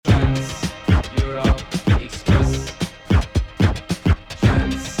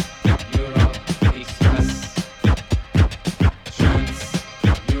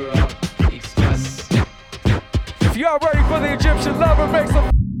Egyptian lover makes some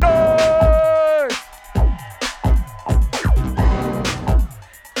noise.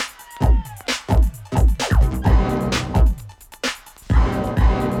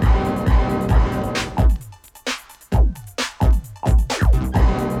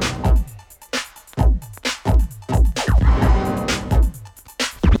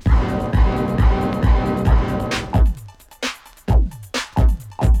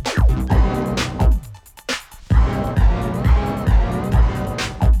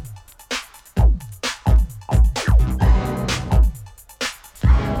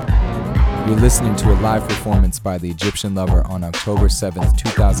 You're listening to a live performance by the Egyptian Lover on October 7th,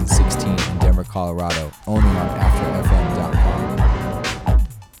 2016 in Denver, Colorado, only on AfterFM.com.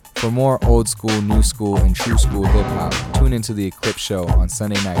 For more old school, new school, and true school hip-hop, tune into the Eclipse Show on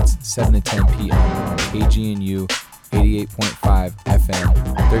Sunday nights, 7 to 10 p.m. on KGNU 88.5 FM,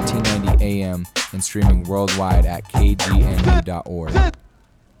 1390 AM, and streaming worldwide at kgnu.org.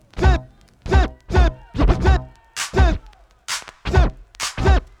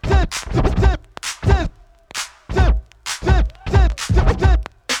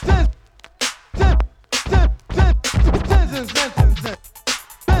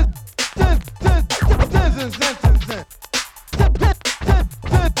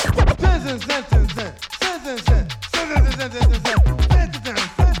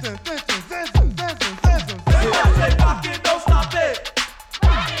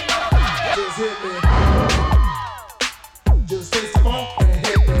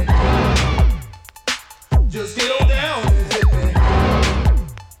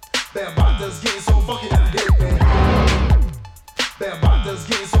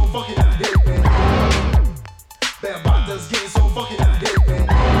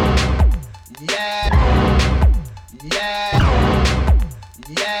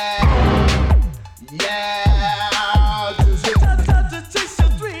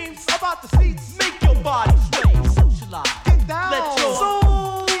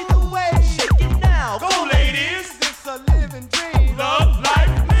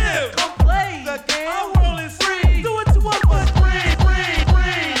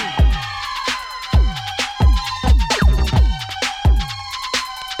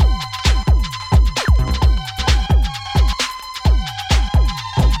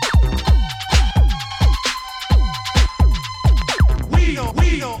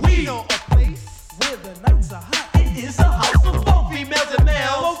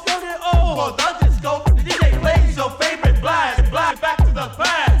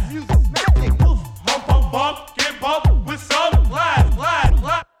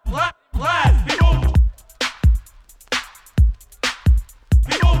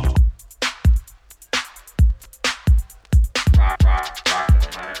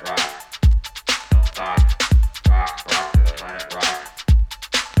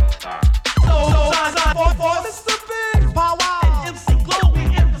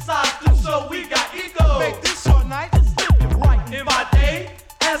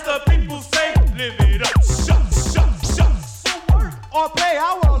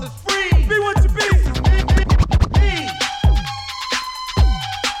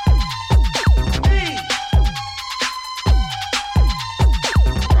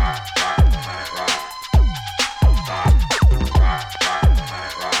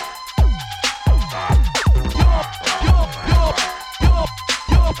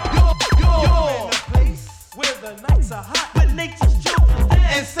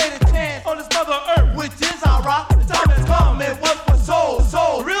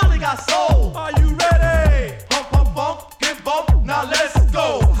 Really got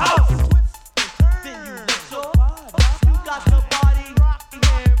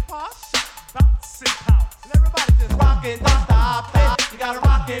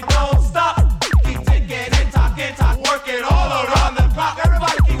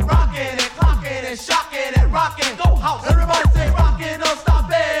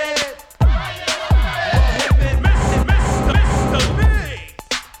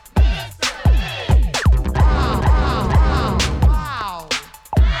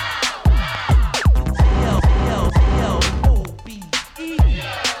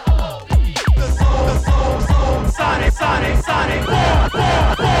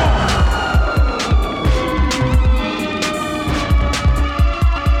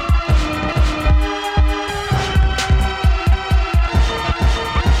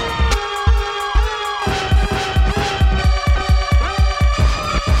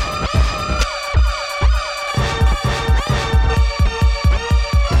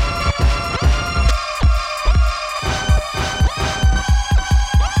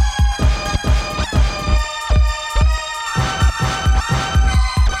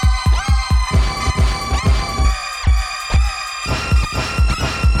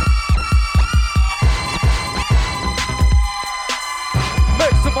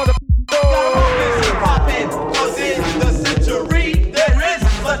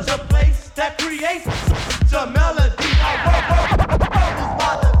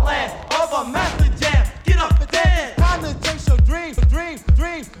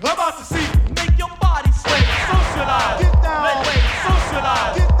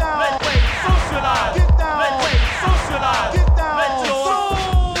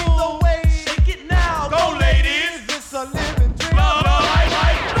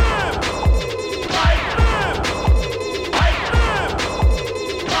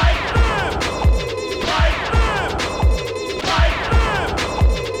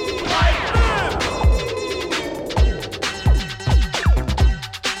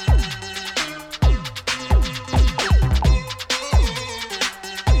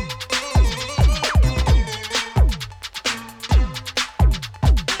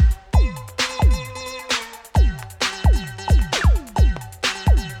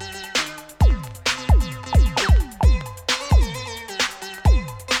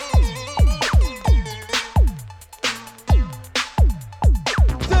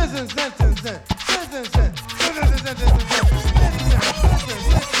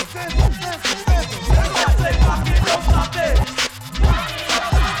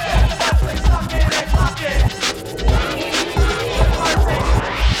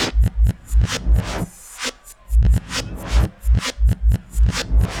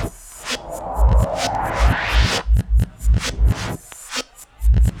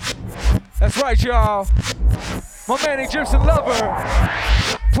That's right, y'all. My man Egyptian Lover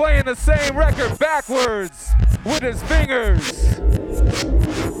playing the same record backwards with his fingers.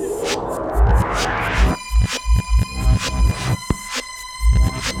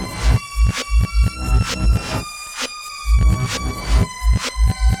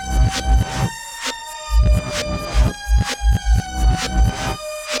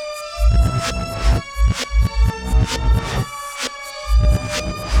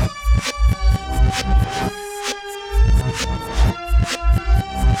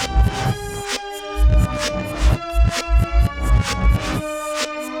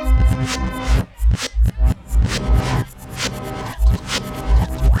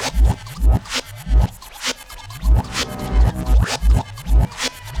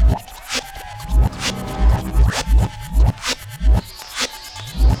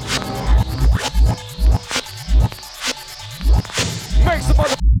 Make some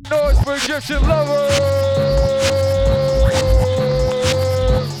noise for Egyptian Lover.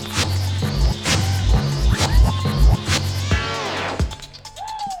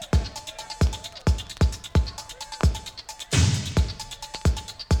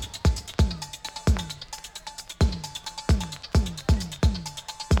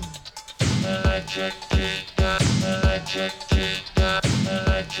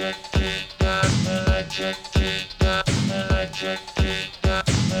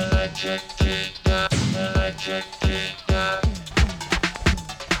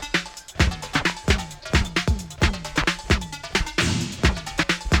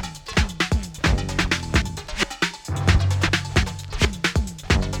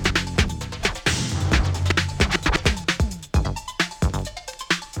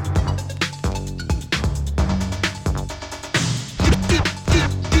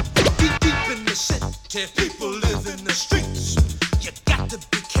 People live in the streets. You got to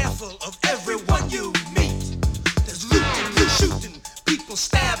be careful of everyone you meet. There's looting, shooting, people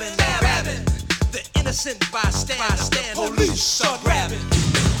stabbing, grabbing. The innocent bystanders, the police are grabbing.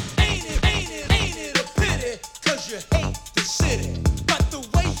 Ain't it a pity? 'Cause you hate the city. But the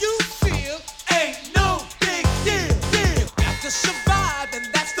way you feel ain't no big deal. You got to survive, and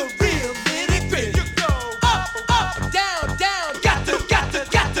that's the real nitty-gritty. You go up, down, down. Got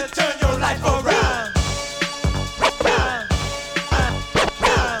to turn your life around.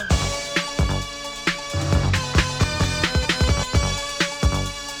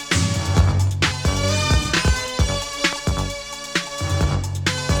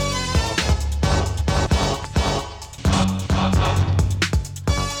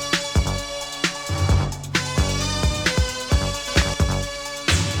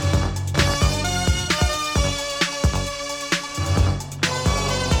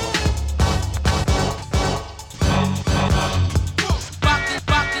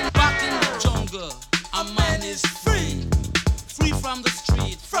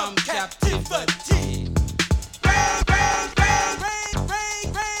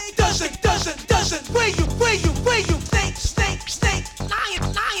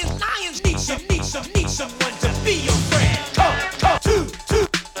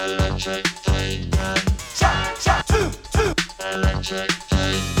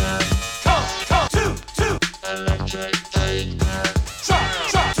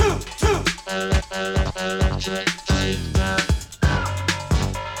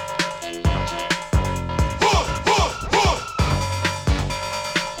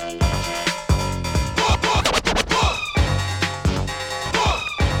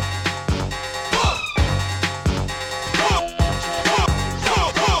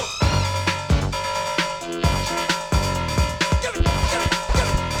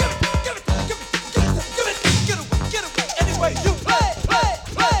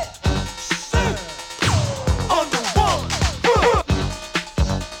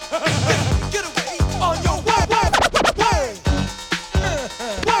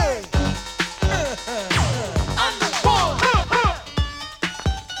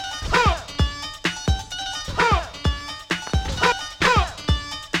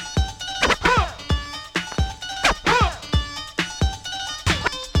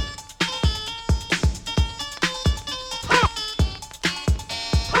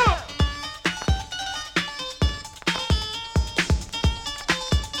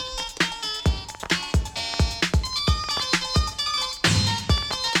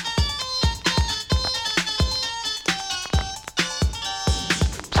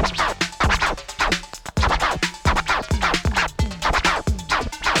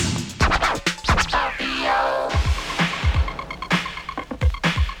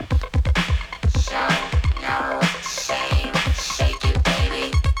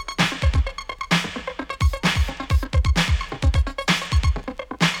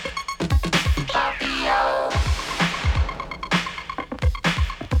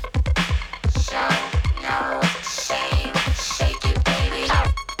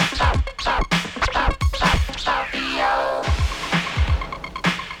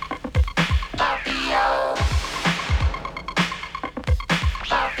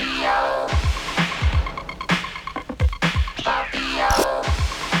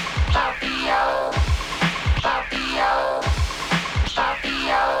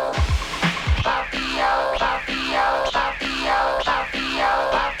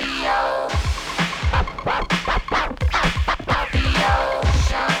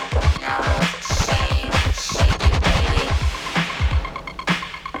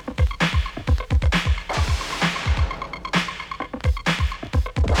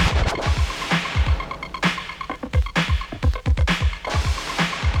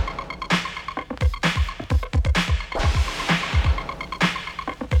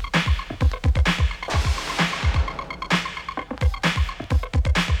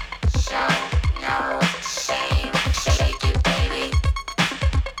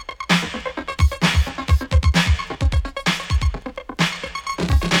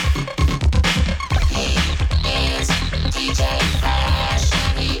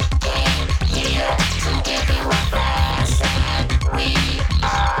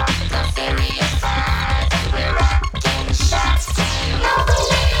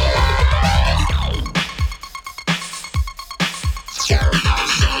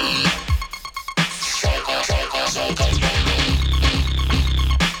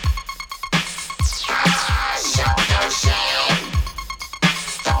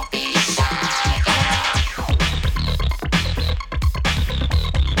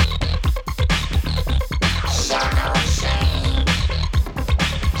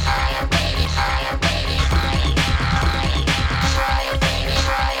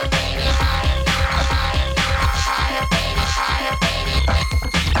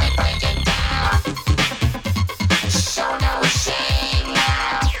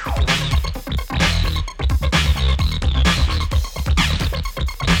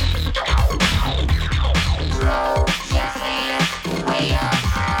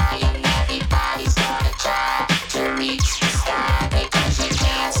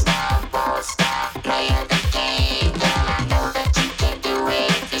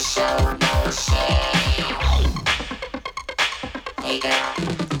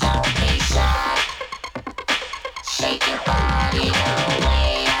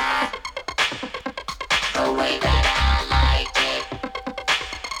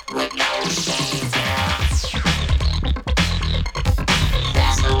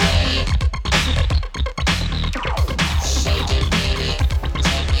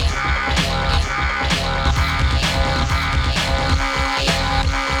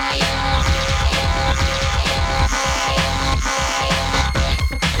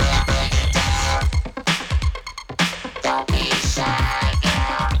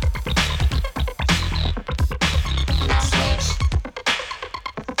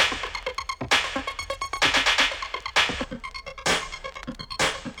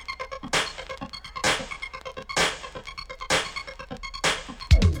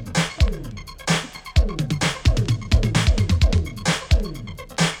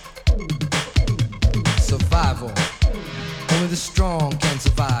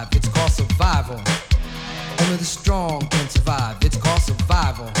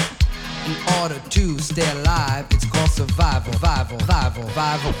 In order to stay alive, it's called survival. Survival, survival,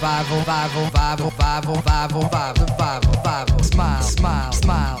 survival, survival, survival, survival, survival, survival, survival. Smile, smile,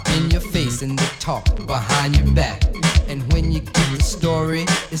 smile in your face and they talk behind your back. And when you get the story,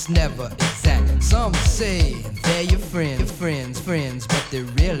 it's never exact. Some say they're your friends, friends, but they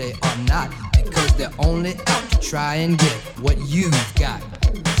really are not, because they're only out to try and get what you've got.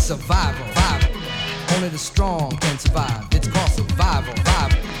 Survival, survival. Only the strong can survive. It's called survival,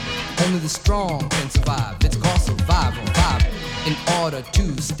 survival. Only the strong can survive. It's called survival, survival. In order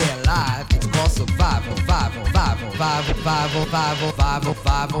to stay alive, it's called survival, survival, survival, survival, survival, survival, survival,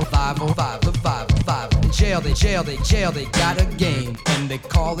 survival, survival, survival, survival. In jail, they got a game and they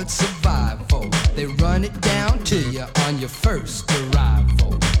call it survival. They run it down to you on your first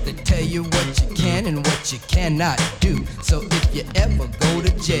arrival. They tell you what you can and what you cannot do. So if you ever go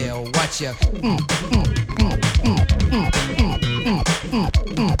to jail, watch your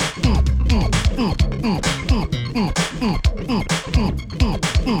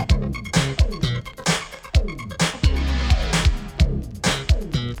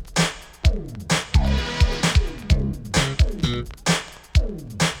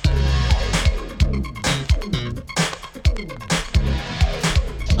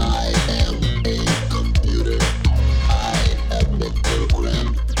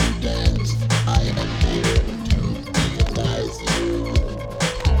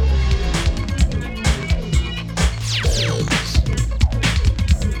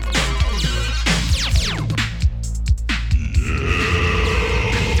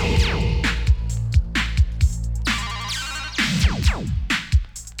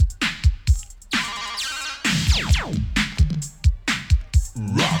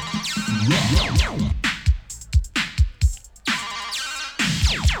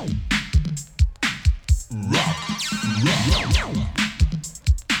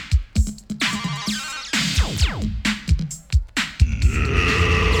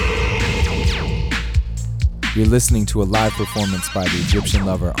You're listening to a live performance by the Egyptian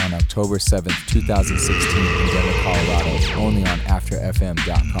Lover on October 7th, 2016 in Denver, Colorado, only on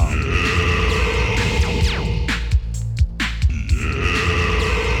AfterFM.com.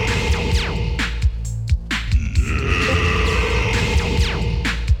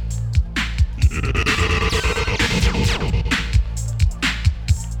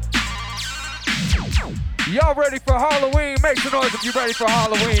 Y'all ready for Halloween? Make some noise if you're ready for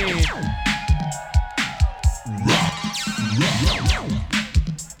Halloween.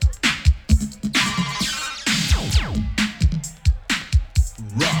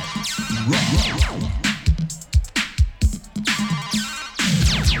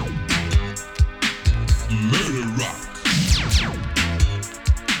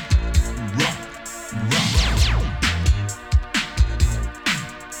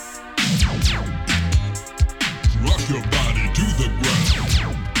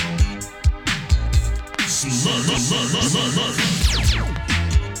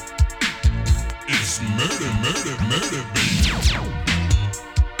 It's murder, murder, murder, baby.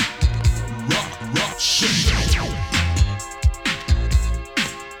 Rock, rock, shake.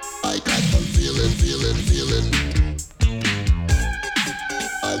 I got the feeling, feeling, feeling.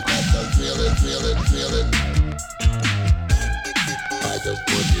 I got the feeling, feeling, feeling. I just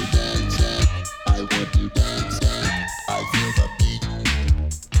want you dancing. I want you dancing. I feel the beat.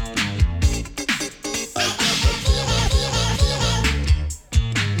 I got the feeling, feeling, feeling.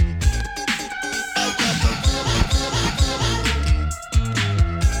 I got the feeling, feeling, feeling.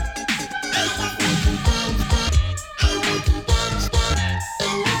 I just want you dancing. I want you dancing.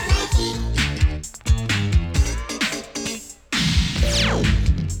 And with my feet.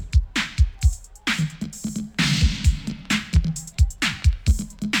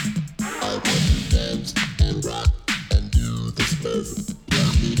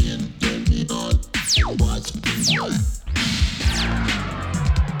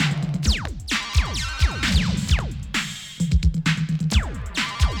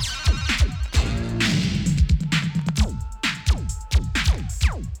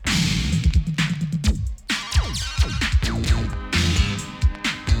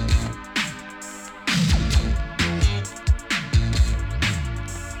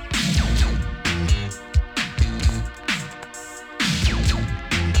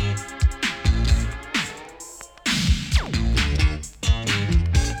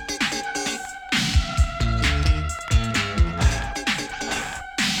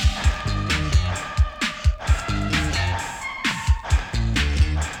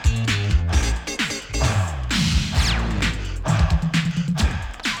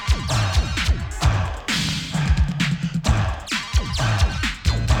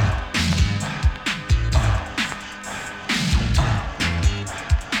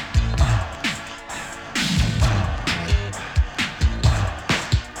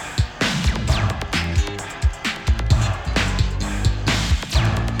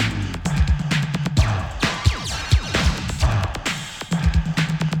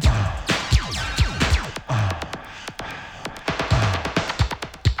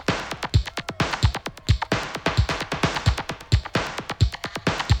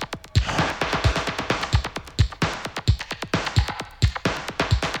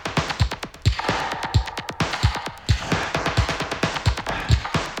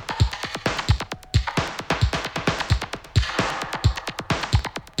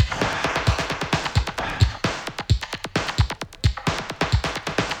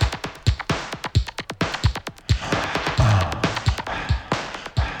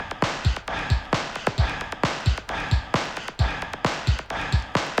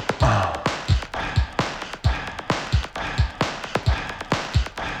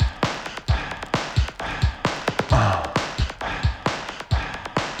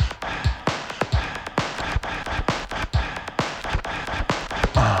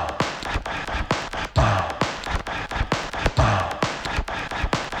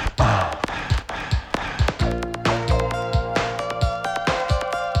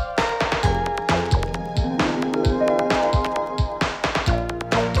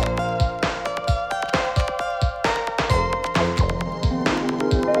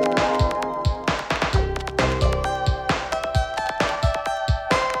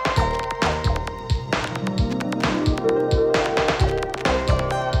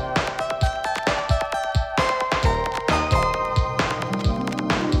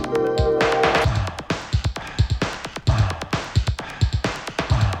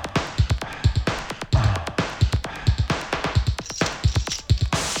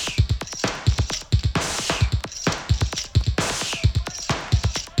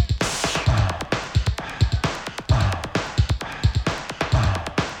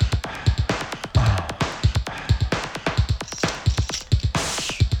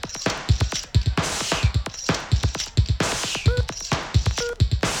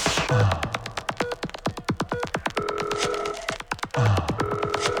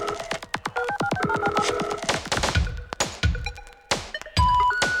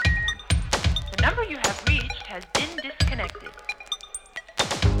 has been disconnected.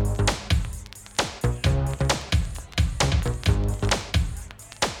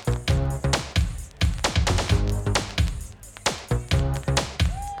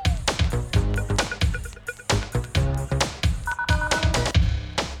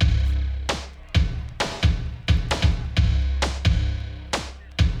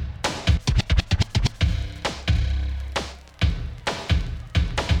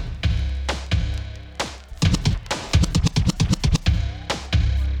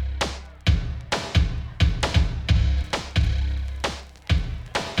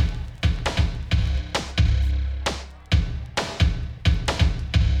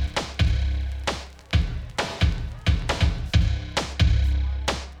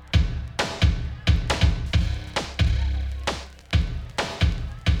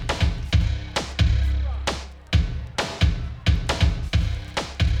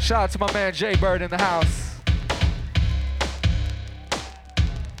 Shout out to my man Jay Bird in the house.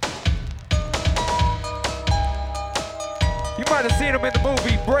 You might have seen him in the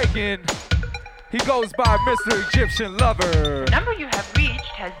movie Breaking. He goes by Mr. Egyptian Lover. The number you have reached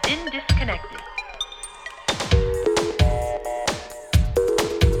has been disconnected.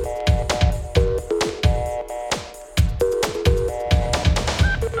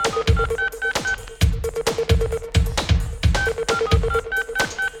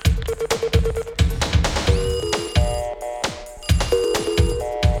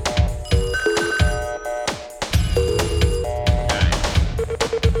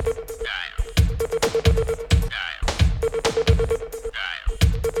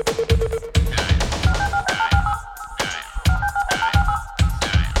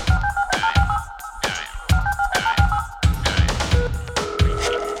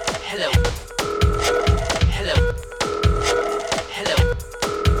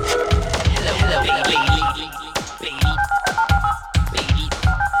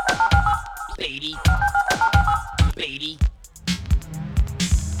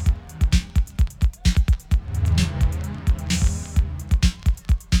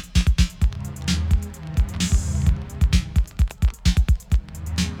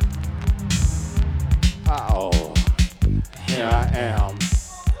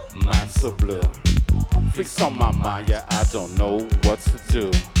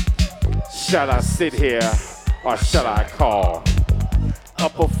 Shall I sit here or shall I call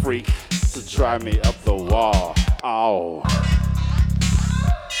up a freak to drive me up the wall? Oh,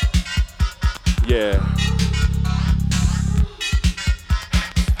 yeah.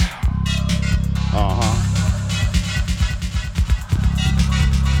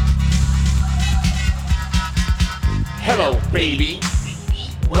 Hello, baby.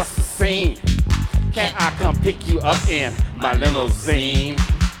 What's the scene? Can I come pick you up in my limousine?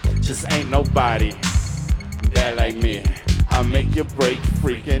 Just ain't nobody that like me. I make you break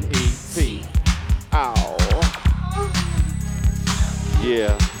freaking E.T. Ow.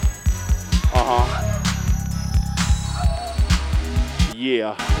 Yeah.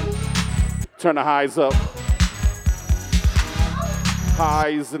 Yeah. Turn the highs up.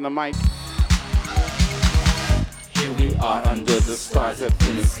 Highs in the mic. Here we are under the stars at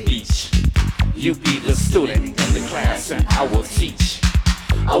Venice Beach. You be the student in the class and I will teach.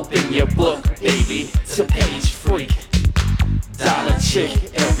 Open your book, baby, to page freak. Dollar chick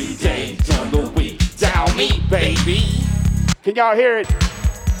every day during the week. Down me, baby. Can y'all hear it?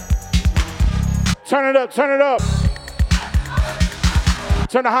 Turn it up, turn it up.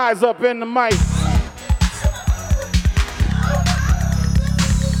 Turn the highs up in the mic.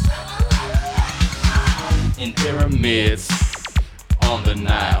 In pyramids on the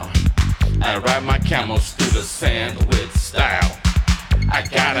Nile, I ride my camels through the sand with style. I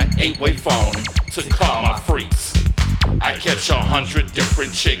got an 8-way phone to call my freaks. I catch 100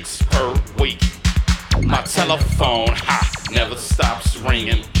 different chicks per week. My telephone, never stops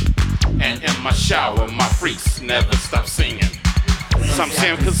ringing. And in my shower, my freaks never stop singing. Some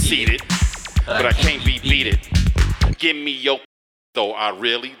say I'm conceited, but I can't be beated. Give me your though I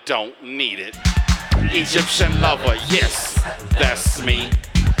really don't need it. Egyptian lover, yes, that's me.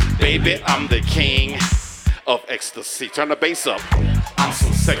 Baby, I'm the king of ecstasy. Turn the bass up. I'm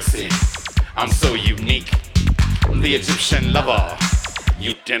so sexy. I'm so unique. The Egyptian lover.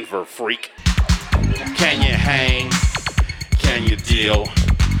 You Denver freak. Can you hang? Can you deal?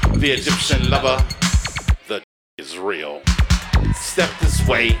 The Egyptian lover. The is real. Step this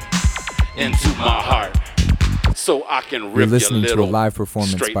way into my heart so I can rip You're listening your to a little live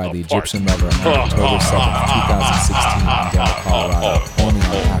performance straight by the apart. Egyptian Lover on October 7th, 2016 in Denver, Colorado, only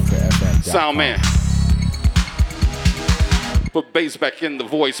on AfterFM.com. Sound man. Put bass back in the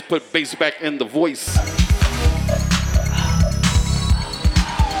voice. Put bass back in the voice.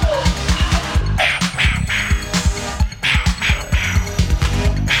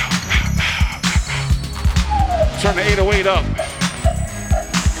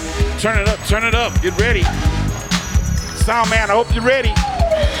 Turn it up, get ready. Sound man, I hope you're ready.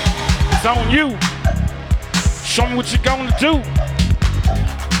 It's on you. Show me what you're gonna do.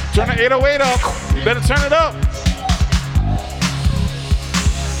 Turn the 808 up. You better turn it up.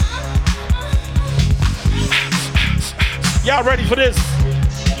 Y'all ready for this?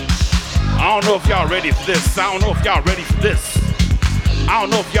 I don't know if y'all ready for this. I don't know if y'all ready for this. I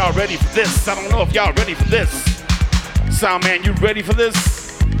don't know if y'all ready for this. I don't know if y'all ready for this. Sound man, you ready for this?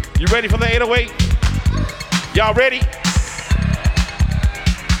 You ready for the 808? Y'all ready?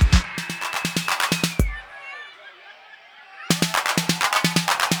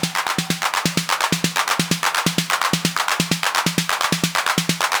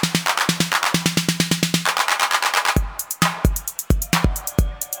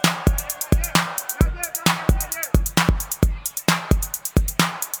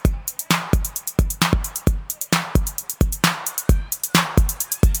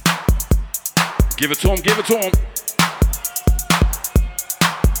 Give it to him, give it to him.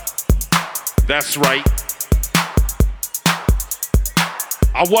 That's right.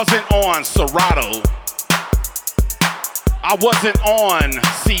 I wasn't on Serato. I wasn't on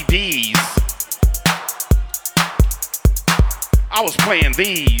CDs. I was playing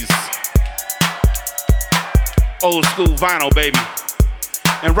these. Old school vinyl, baby.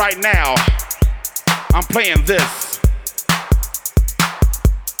 And right now, I'm playing this.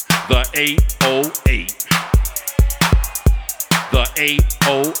 The 808. The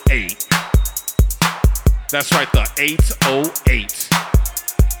 808. That's right, the 808.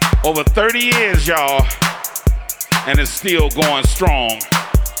 Over 30 years, y'all, and it's still going strong.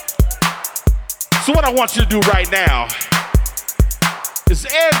 So what I want you to do right now is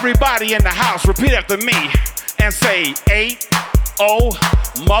everybody in the house repeat after me and say 8-0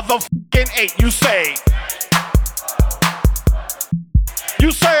 motherfucking 8. You say.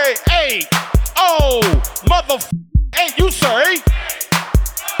 You say 8-0 motherfucking 8. You say.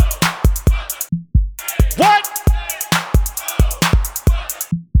 What?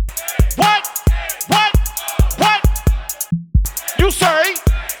 What? What? What? You say.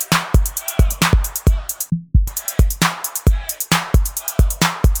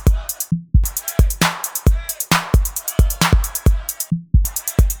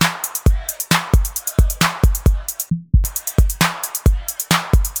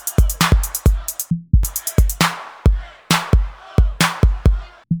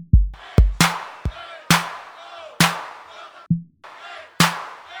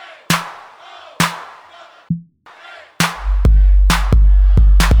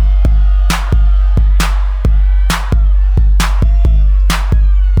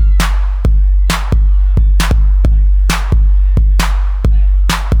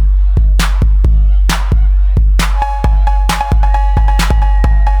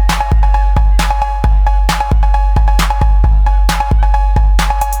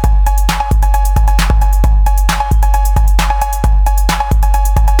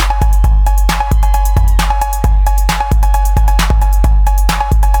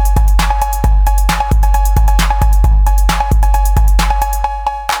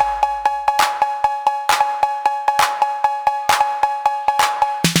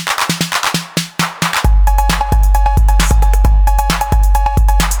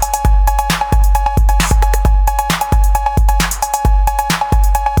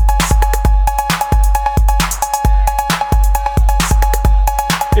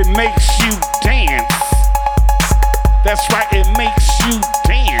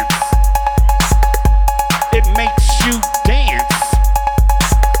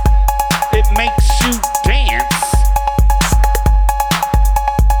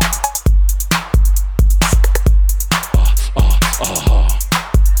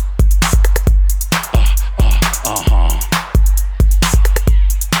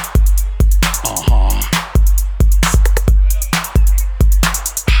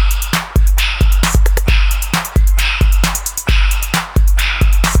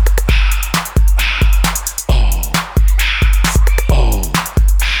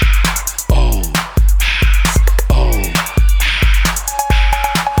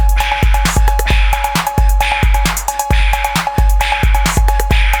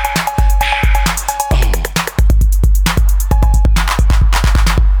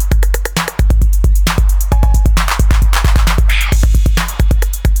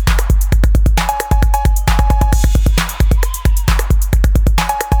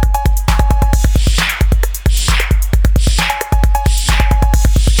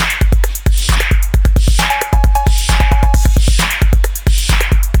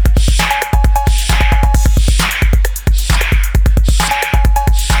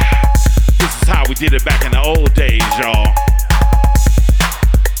 did it back in the old days, y'all.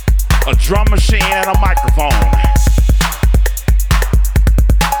 A drum machine and a microphone.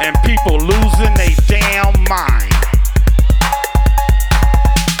 And people losing their damn mind.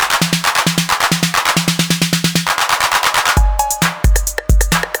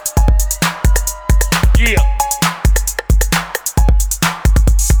 Yeah.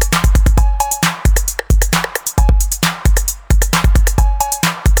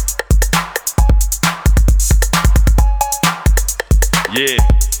 Yeah.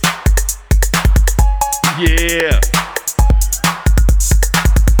 Yeah.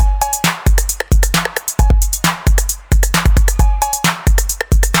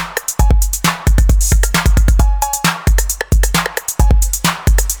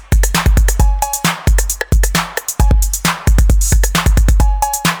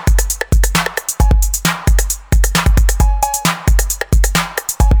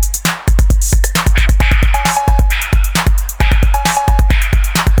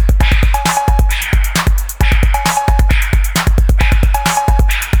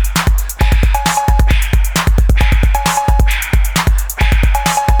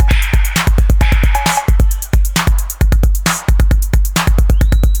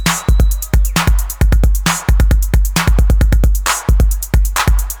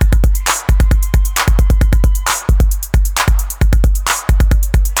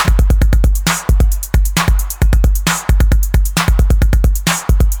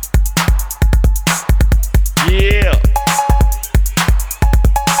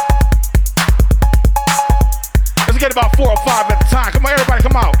 About 4 or 5 at a time. Come on, everybody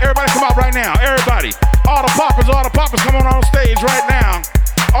come out. Everybody come out right now. Everybody. All the poppers come on stage right now.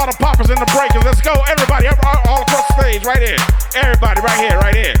 All the poppers and the breakers. Let's go. Everybody all across the stage right here. Everybody right here,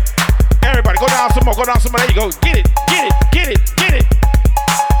 right here. Everybody go down some more. Go down some more. There you go. Get it, get it, get it, get it.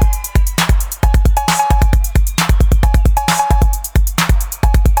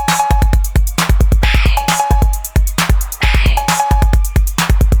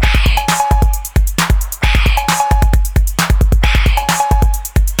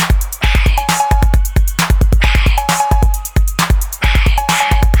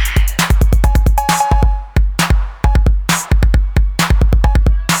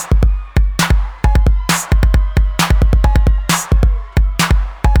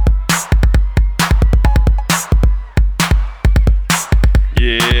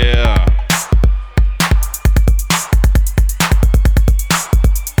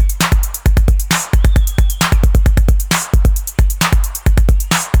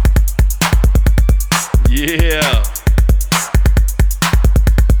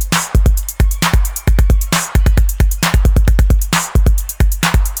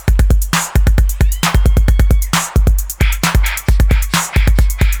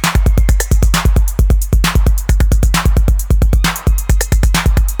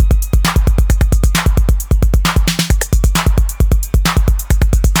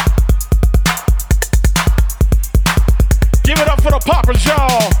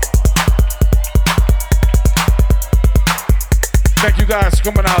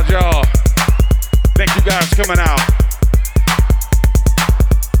 Coming out, y'all. Thank you guys coming out.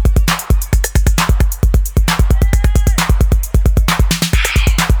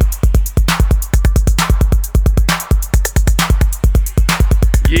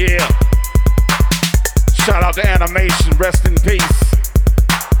 Yeah. Shout out to Animation. Rest in peace.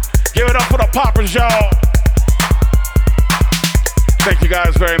 Give it up for the poppers, y'all. Thank you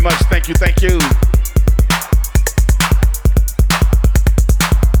guys very much. Thank you, thank you.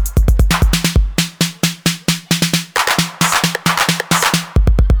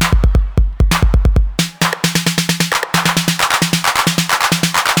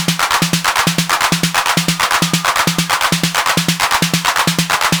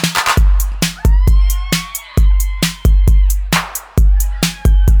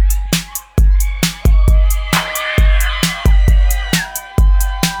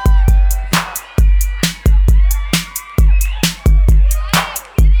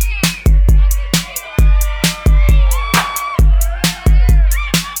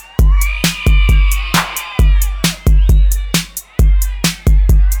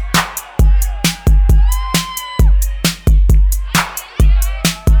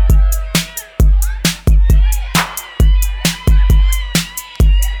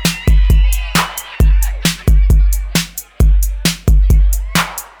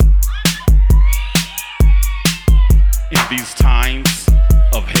 These times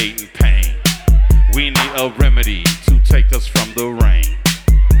of hate and pain, we need a remedy to take us from the rain.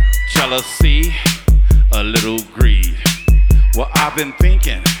 Jealousy, a little greed. Well, I've been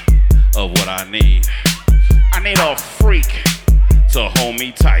thinking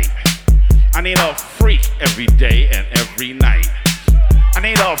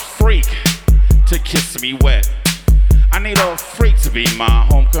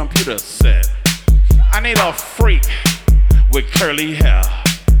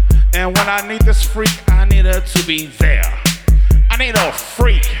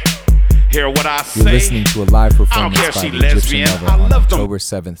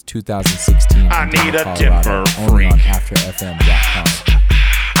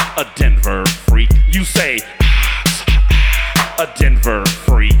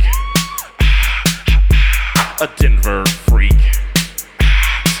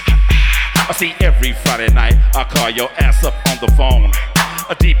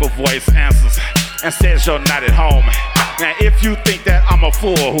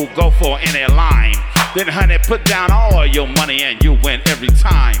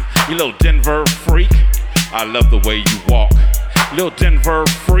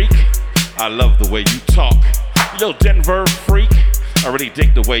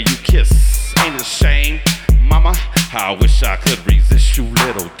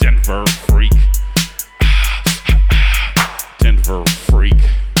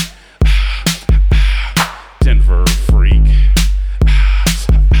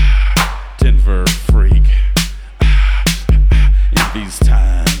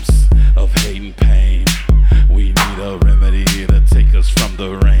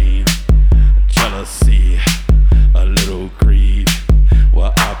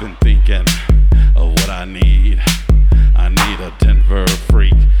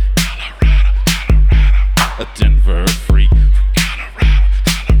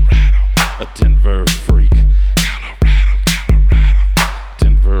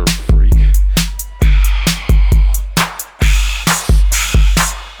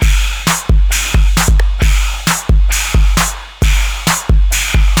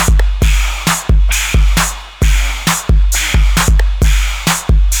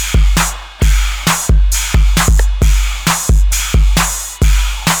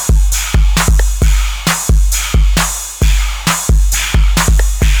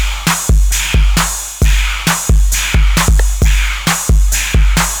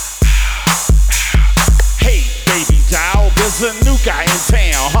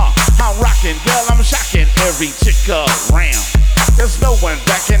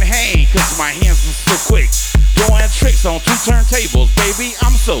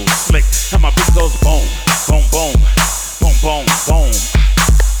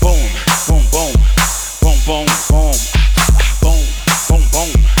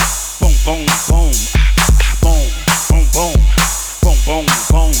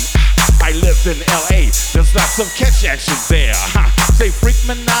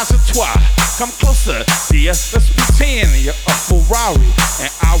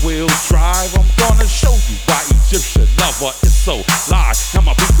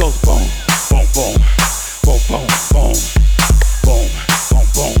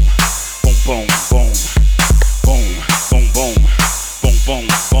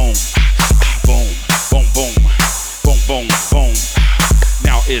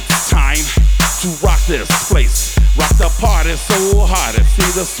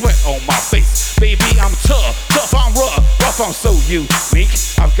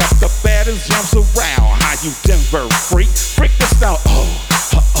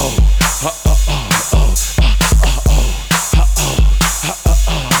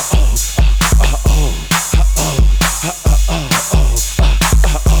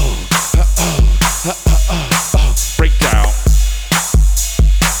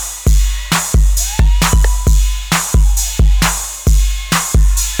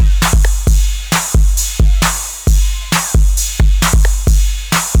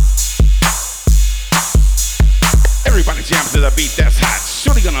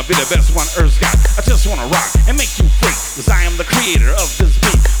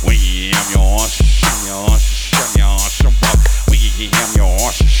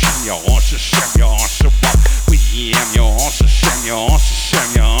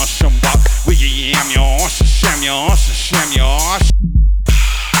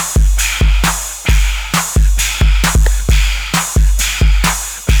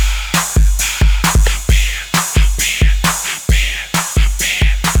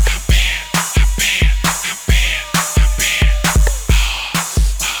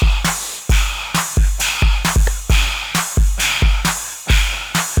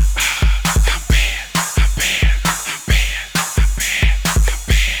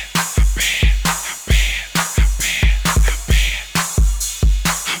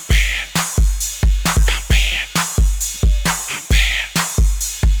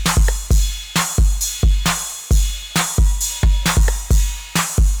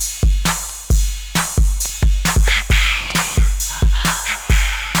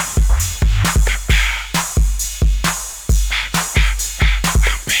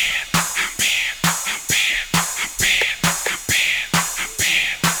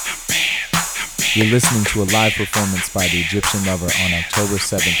You're listening to a live performance by the Egyptian Lover on October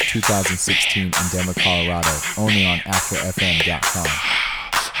 7th, 2016 in Denver, Colorado, only on AfterFM.com.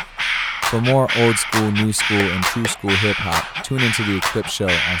 For more old school, new school, and true school hip-hop, tune into the Eclipse Show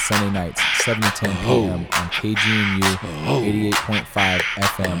on Sunday nights, 7 to 10 p.m. on KGNU 88.5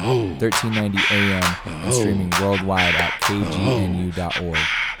 FM, 1390 AM, and streaming worldwide at kgnu.org.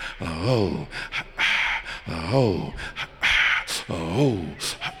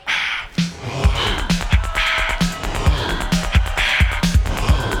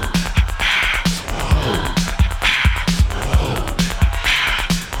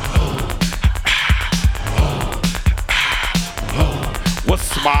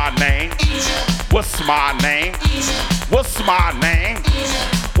 What's my name? What's my name? What's my name?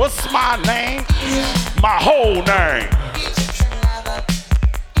 What's my name? My whole name.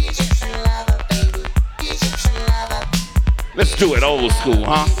 Let's do it old school,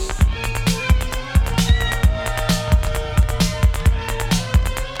 huh?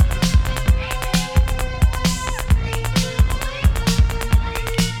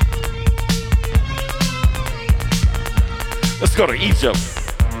 Let's go to Egypt.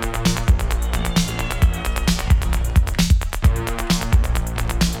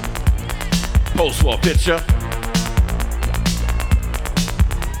 Pose for a picture.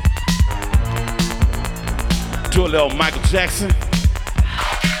 Do a little Michael Jackson.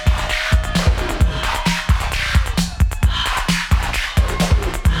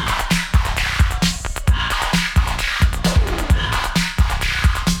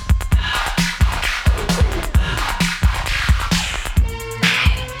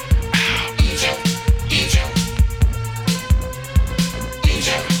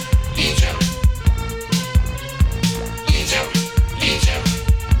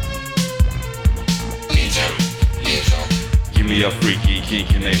 A freaky,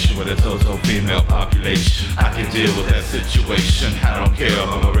 kinky nation with a total female population. I can deal with that situation. I don't care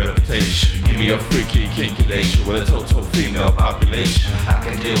about my reputation. Give me a freaky, kinky nation with a total female population. I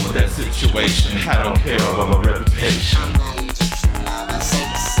can deal with that situation. I don't care about my reputation.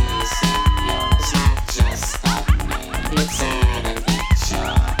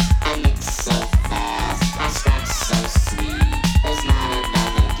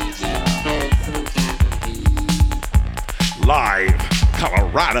 Live,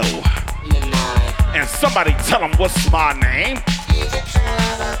 Colorado. And somebody tell them what's my name.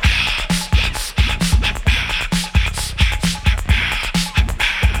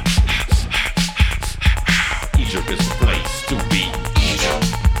 Egypt is the place to be.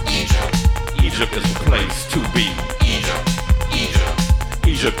 Egypt is the place to be.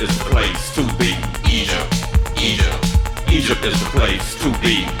 Egypt is the place to be. Egypt is the place to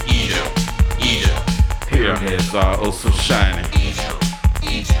be. Pyramids are also shining.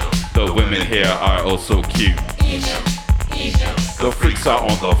 The women here are also cute. The freaks are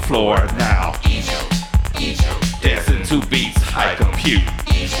on the floor now. Dancing to beats I compute.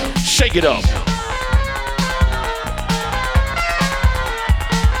 Shake it up.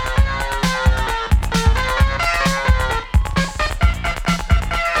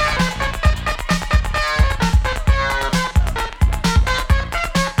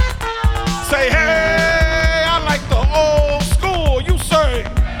 Say hey, I like the old school, you say.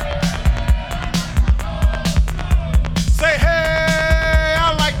 Say hey,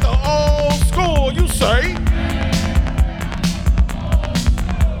 I like the old school, you say.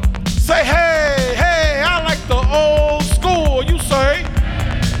 Say hey, hey, I like the old school, you say.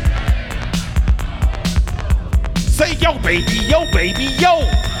 Say yo baby, yo.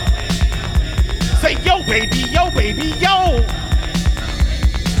 Say yo baby, yo.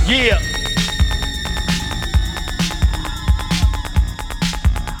 Yeah.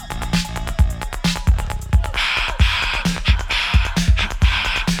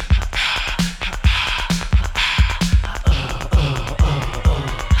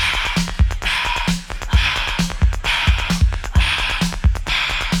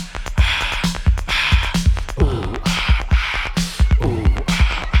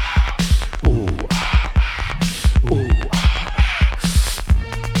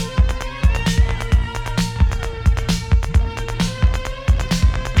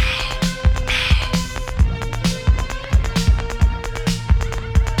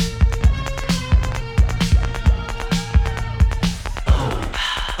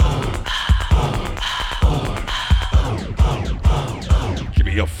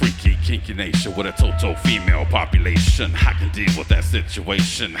 kinky nation with a total female population. I can deal with that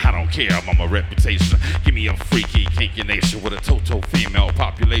situation. I don't care, I'm on my reputation. Give me a freaky kinky nation with a total female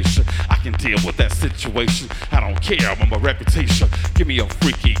population. I can deal with that situation. I don't care, I'm on my reputation. Give me a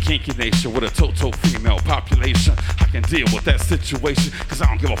freaky kinky nation with a total female population. I can deal with that situation, cause I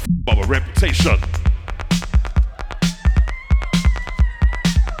don't give a f about my reputation.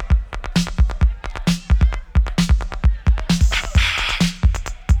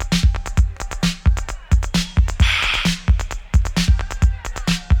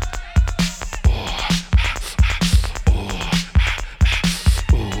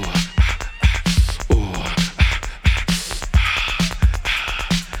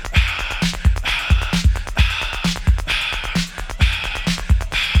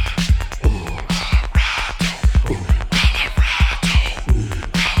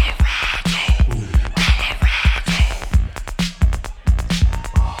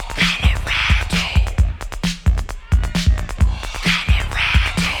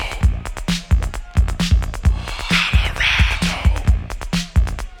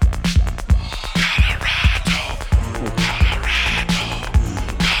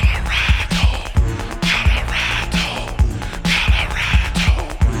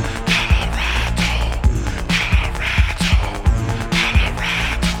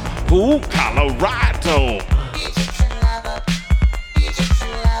 Ooh, Colorado.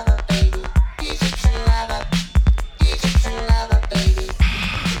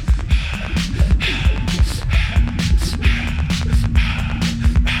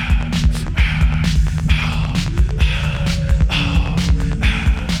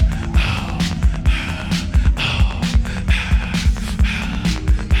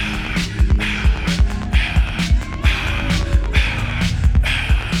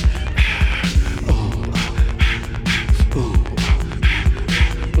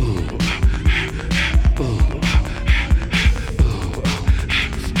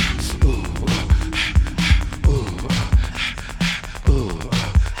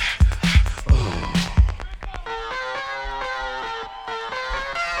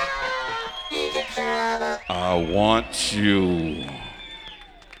 I want you.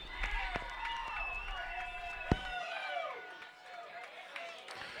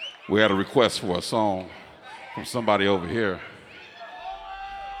 We had a request for a song from somebody over here.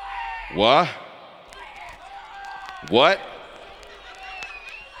 What? What?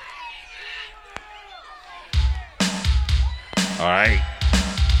 All right.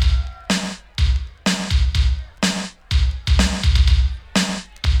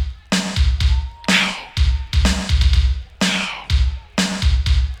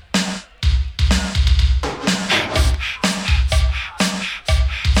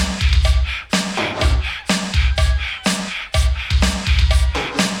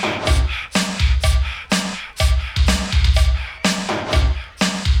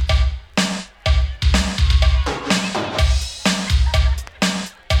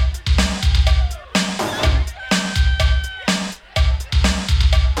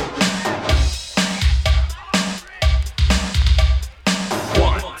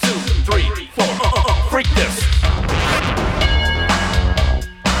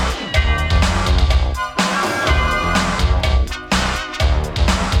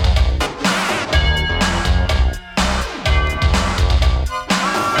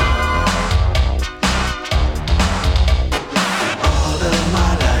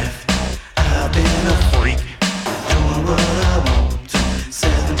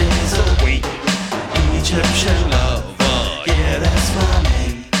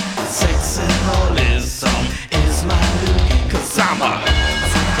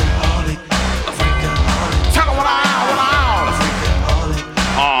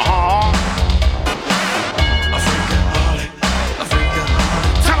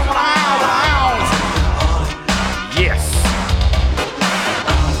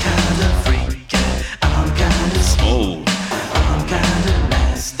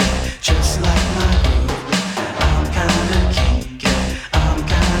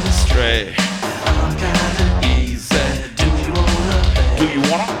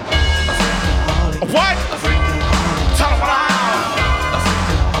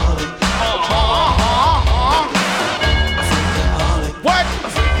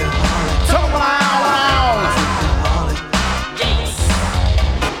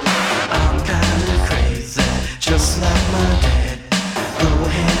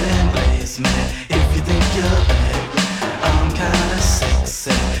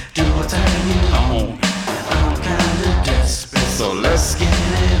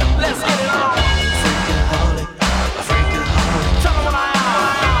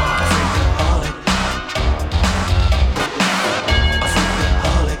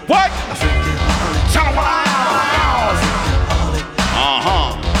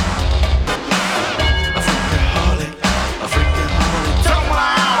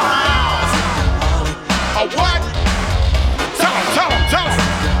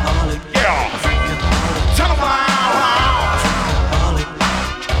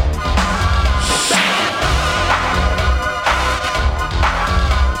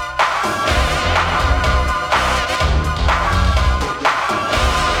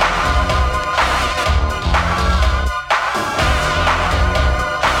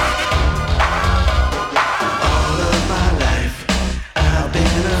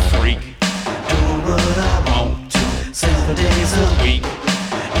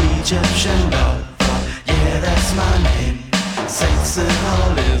 Egyptian lover, yeah, that's my name.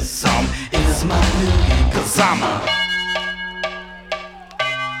 Sexaholicism is my new game. 'Cause I'm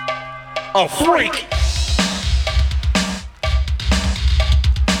a freak.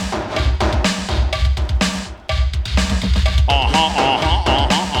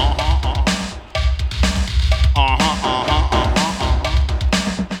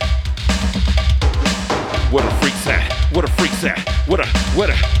 What a freak's at? What a freak's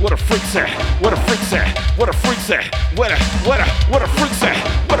at? What a freak's at? What a freak's at? What a freak's at? What a freak's at?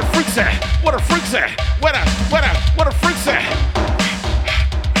 What a freak's at? What a freak's at? What a freak's at?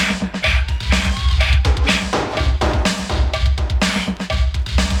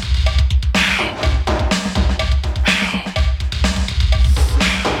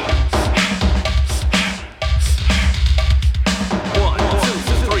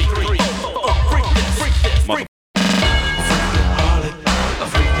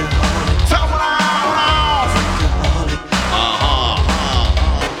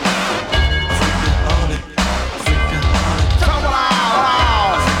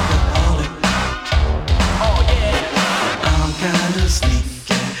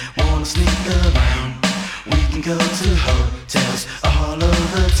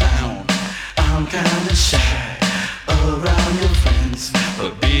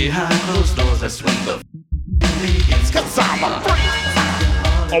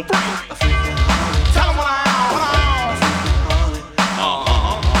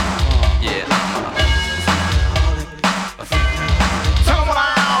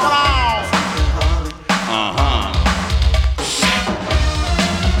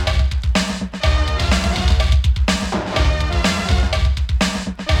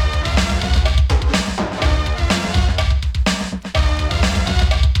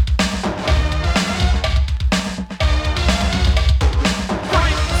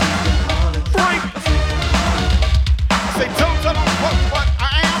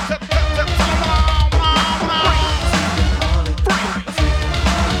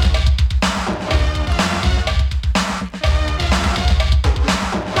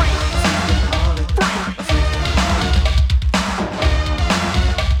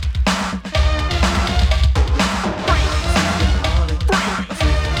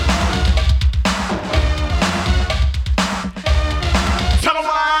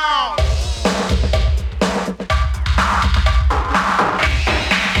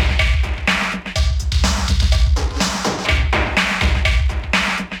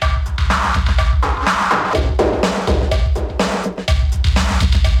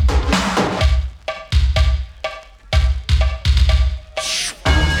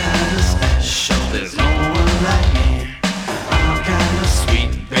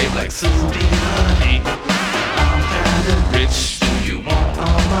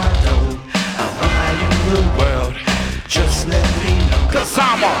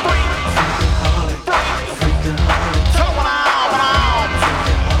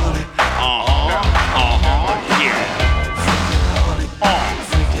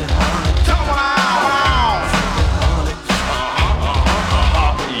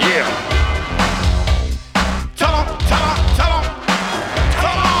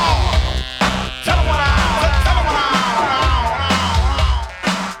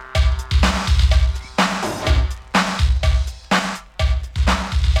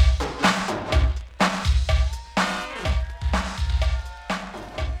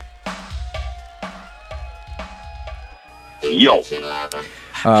 Yo.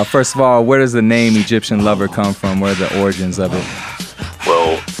 First of all, where does the name Egyptian Lover come from? Where are the origins of it?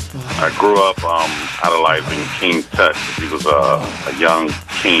 Well, I grew up idolizing King Tut. He was a young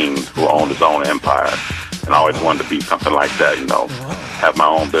king who owned his own empire. And I always wanted to be something like that, you know, have my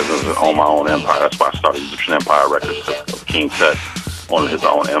own business and own my own empire. That's why I started Egyptian Empire Records, of King Tut owning his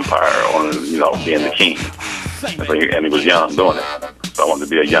own empire, being the king. And he was young doing it. So I wanted to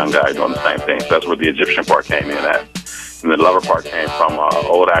be a young guy doing the same thing. So that's where the Egyptian part came in at. And the lover part came from an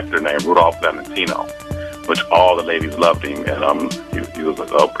old actor named Rudolph Valentino, which all the ladies loved him. And he was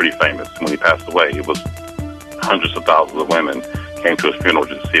pretty famous. When he passed away, it was hundreds of thousands of women came to his funeral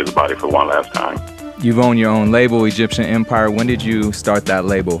just to see his body for one last time. You've owned your own label, Egyptian Empire. When did you start that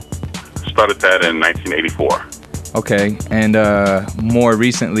label? Started that in 1984. Okay, and more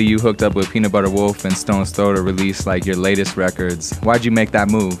recently you hooked up with Peanut Butter Wolf and Stone's Throw to release like your latest records. Why'd you make that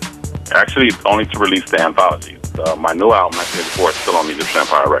move? Actually, only to release the anthology. My new album, 1984, is still on the Egyptian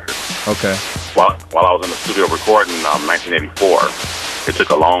Empire Records. Okay. While I was in the studio recording 1984, it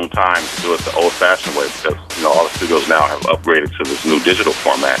took a long time to do it the old-fashioned way because, all the studios now have upgraded to this new digital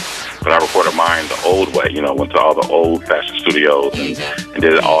format. But I recorded mine the old way, went to all the old-fashioned studios and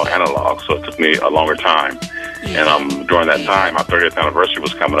did it all analog, so it took me a longer time. And during that time, my 30th anniversary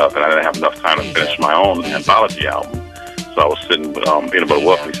was coming up, and I didn't have enough time to finish my own anthology album. So I was sitting with Peanut Butter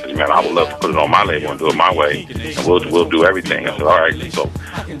Wolf, and he said, man, I would love to put it on my label and do it my way, and we'll do everything. I said, all right. So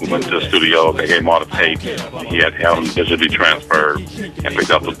we went to the studio, they gave him all the tapes, he had them digitally transferred, and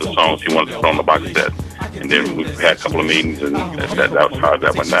picked up the songs he wanted to put on the box set. And then we had a couple of meetings, and that was how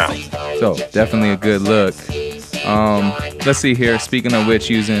that went down. So definitely a good look. Let's see here. Speaking of which,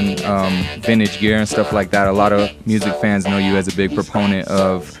 using vintage gear and stuff like that, a lot of music fans know you as a big proponent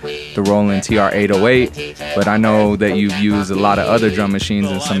of the Roland TR-808, but I know that you've used a lot of other drum machines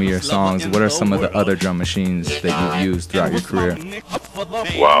in some of your songs. What are some of the other drum machines that you've used throughout your career?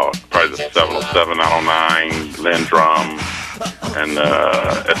 Wow, probably the 707, 909, Linn Drum, and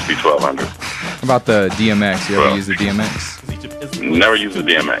SP1200. How about the DMX? You ever use the DMX? Never used the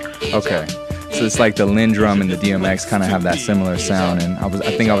DMX. Okay. So it's like the Linn Drum and the DMX kind of have that similar sound, and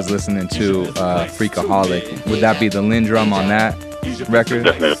I think I was listening to Freakaholic. Would that be the Linn Drum on that record?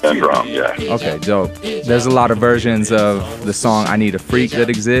 Definitely Linn Drum, yeah. Okay, dope. There's a lot of versions of the song I Need a Freak that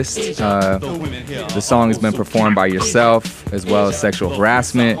exist. The song has been performed by yourself as well as Sexual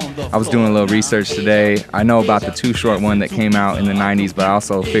Harassment. I was doing a little research today. I know about the Too Short one that came out in the 90s, but I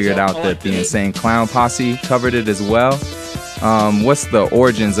also figured out that the Insane Clown Posse covered it as well. What's the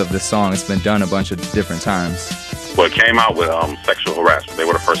origins of this song? It's been done a bunch of different times. Well, it came out with Sexual Harassment. They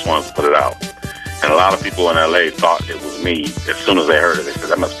were the first ones to put it out. And a lot of people in LA thought it was me. As soon as they heard it, they said,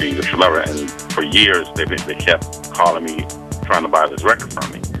 that must be the Lover. And for years, they kept calling me, trying to buy this record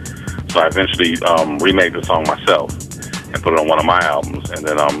from me. So I eventually remade the song myself and put it on one of my albums. And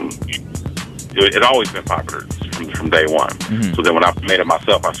then it had always been popular from day one. Mm-hmm. So then when I made it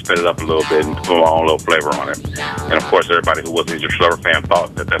myself, I sped it up a little bit and put my own little flavor on it. And of course, everybody who wasn't a Lover fan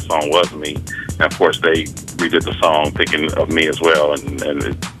thought that song was me. And of course, they redid the song thinking of me as well. And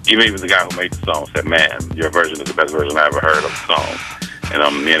even the guy who made the song said, man, your version is the best version I ever heard of the song.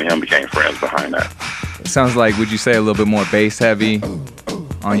 And me and him became friends behind that. It sounds like, would you say a little bit more bass heavy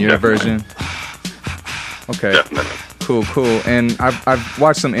on your version? Okay. Definitely. Cool. And I've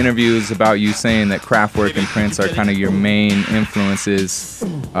watched some interviews about you saying that Kraftwerk and Prince are kind of your main influences.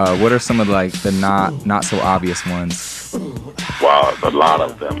 What are some of the not so obvious ones? Wow, a lot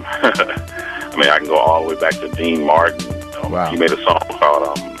of them. I mean, I can go all the way back to Dean Martin. Wow. He made a song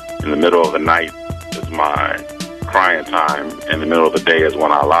called In the Middle of the Night is My Crying Time, in the Middle of the Day is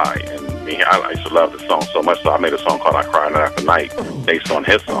When I Lie. And I used to love this song so much, so I made a song called I Cry Night After Night based on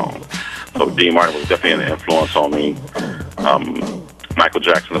his song. So Dean Martin was definitely an influence on me. Michael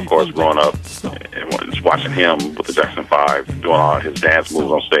Jackson, of course, growing up and just watching him with the Jackson 5 doing all his dance moves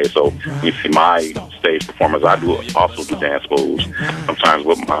on stage. So when you see my stage performance, I also do dance moves. Sometimes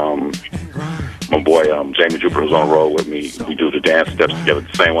with my boy Jamie Jupiter, who's on the road with me, we do the dance steps together,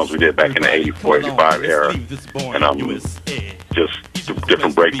 the same ones we did back in the 84, 85 era. And just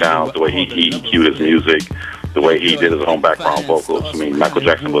different breakdowns, the way he cued his music, the way he did his own background vocals. I mean, Michael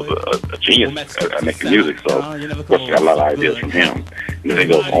Jackson was a genius at making music, so of course I got a lot of ideas from him. And then it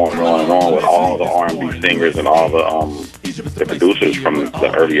goes on and on and on with all the R&B singers and all the producers from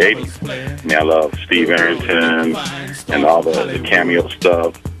the early 80s. I mean, I love Steve Arrington and all the cameo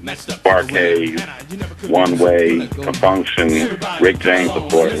stuff. Barcade, One Way, Function, Rick James, of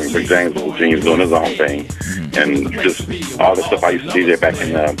course. I mean, Rick James was a genius doing his own thing. And just all the stuff I used to DJ back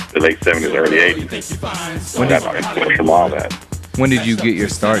in the late 70s, early 80s. When got influence from all that. When did you get your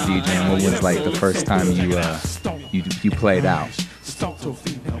start DJing? What was the first time you played out?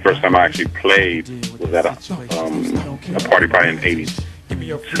 First time I actually played was at a party probably in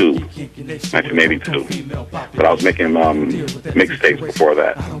 1982. But I was making mixtapes before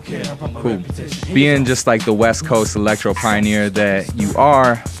that. Cool. Being just the West Coast electro pioneer that you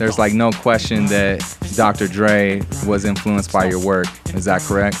are, there's no question that Dr. Dre was influenced by your work. Is that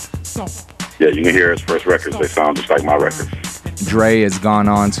correct? Yeah, you can hear his first records. They sound just like my records. Dre has gone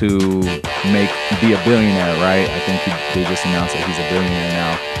on to be a billionaire, right? I think they just announced that he's a billionaire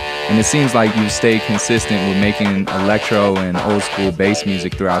now. And it seems like you've stayed consistent with making electro and old school bass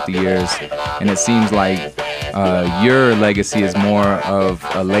music throughout the years. And it seems like your legacy is more of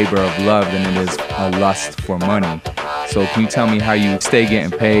a labor of love than it is a lust for money. So can you tell me how you stay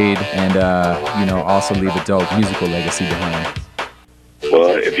getting paid and, also leave a dope musical legacy behind?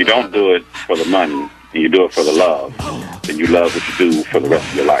 Well, if you don't do it for the money, and you do it for the love, then you love what you do for the rest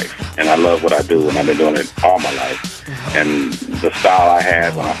of your life. And I love what I do, and I've been doing it all my life. And the style I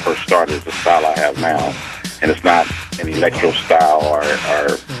had when I first started is the style I have now. And it's not an electro style or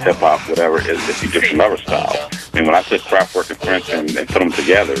hip-hop, whatever. It's Egyptian Lover style. I mean, when I took Kraftwerk and Prince and put them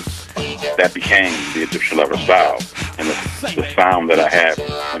together, that became the Egyptian Lover style. And the sound that I had,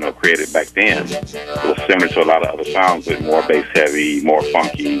 created back then, it was similar to a lot of other sounds, but more bass heavy, more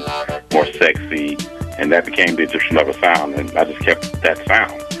funky, more sexy, and that became the Egyptian Lover sound, and I just kept that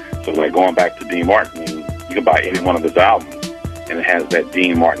sound. So like going back to Dean Martin, you can buy any one of his albums, and it has that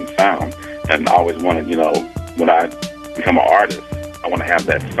Dean Martin sound. And I always wanted, when I become an artist, I want to have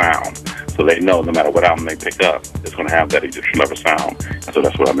that sound. So they know no matter what album they pick up, it's going to have that Egyptian Lover sound. And so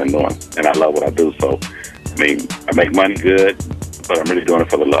that's what I've been doing. And I love what I do. So, I make money good, but I'm really doing it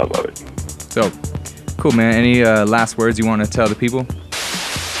for the love of it. So, cool, man. Any last words you want to tell the people?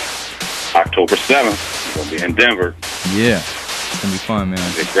 October 7th, we're going to be in Denver. Yeah, it's going to be fun, man.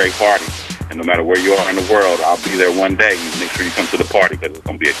 It's a great party. And no matter where you are in the world, I'll be there one day. Make sure you come to the party because it's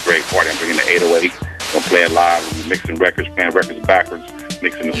going to be a great party. I'm bringing the 808. I'm going to play it live. We'll be mixing records, playing records backwards,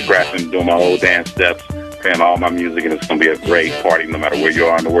 mixing and scratching, doing my old dance steps, playing all my music, and it's going to be a great party no matter where you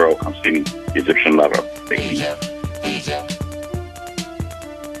are in the world. Come see me, Egyptian Lover. Give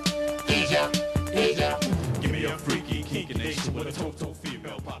me a freaky, kinky nation with a total